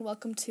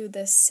Welcome to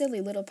this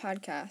silly little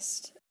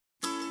podcast.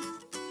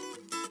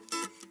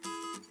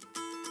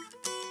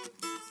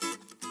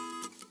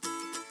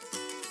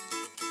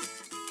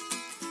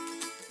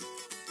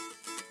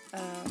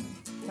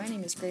 My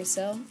name is Grace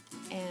Hill,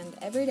 and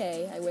every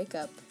day I wake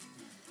up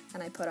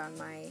and I put on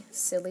my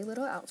silly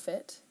little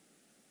outfit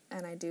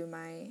and I do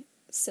my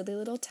silly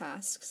little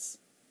tasks,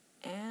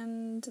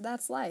 and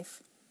that's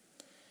life.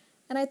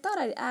 And I thought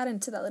I'd add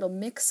into that little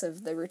mix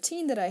of the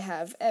routine that I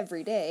have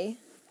every day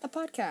a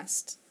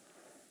podcast.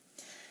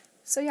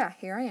 So yeah,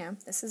 here I am.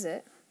 This is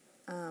it.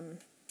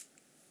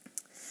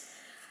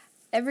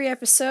 Every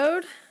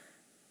episode,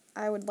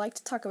 I would like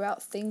to talk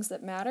about things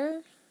that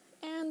matter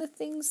and the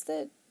things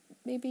that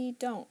maybe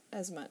don't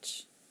as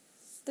much.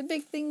 The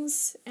big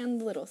things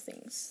and the little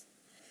things.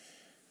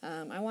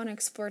 I want to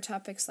explore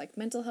topics like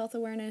mental health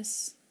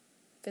awareness,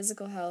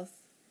 physical health,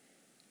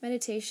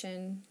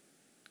 meditation,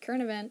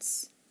 current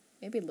events,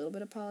 maybe a little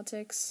bit of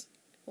politics.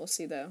 We'll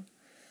see though.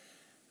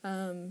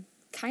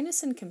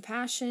 Kindness and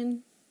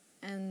compassion,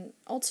 and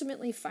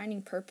ultimately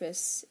finding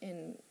purpose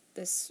in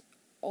this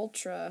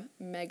ultra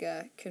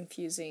mega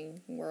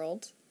confusing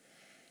world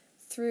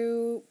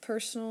through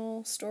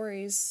personal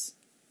stories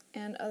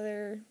and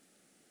other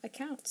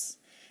accounts.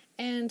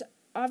 And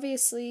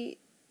obviously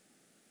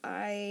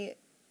I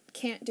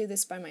can't do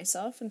this by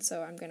myself, and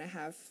so I'm going to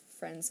have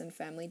friends and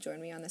family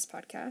join me on this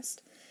podcast.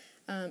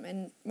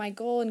 And my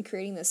goal in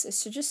creating this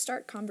is to just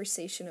start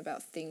conversation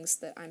about things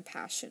that I'm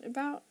passionate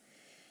about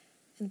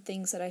and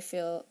things that I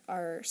feel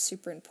are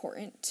super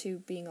important to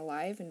being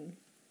alive and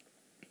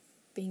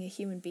being a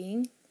human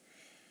being.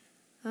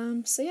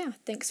 So yeah,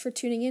 thanks for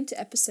tuning in to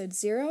episode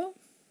 0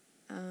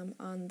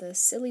 on the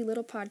Silly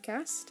Little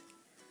Podcast.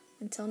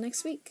 Until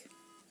next week.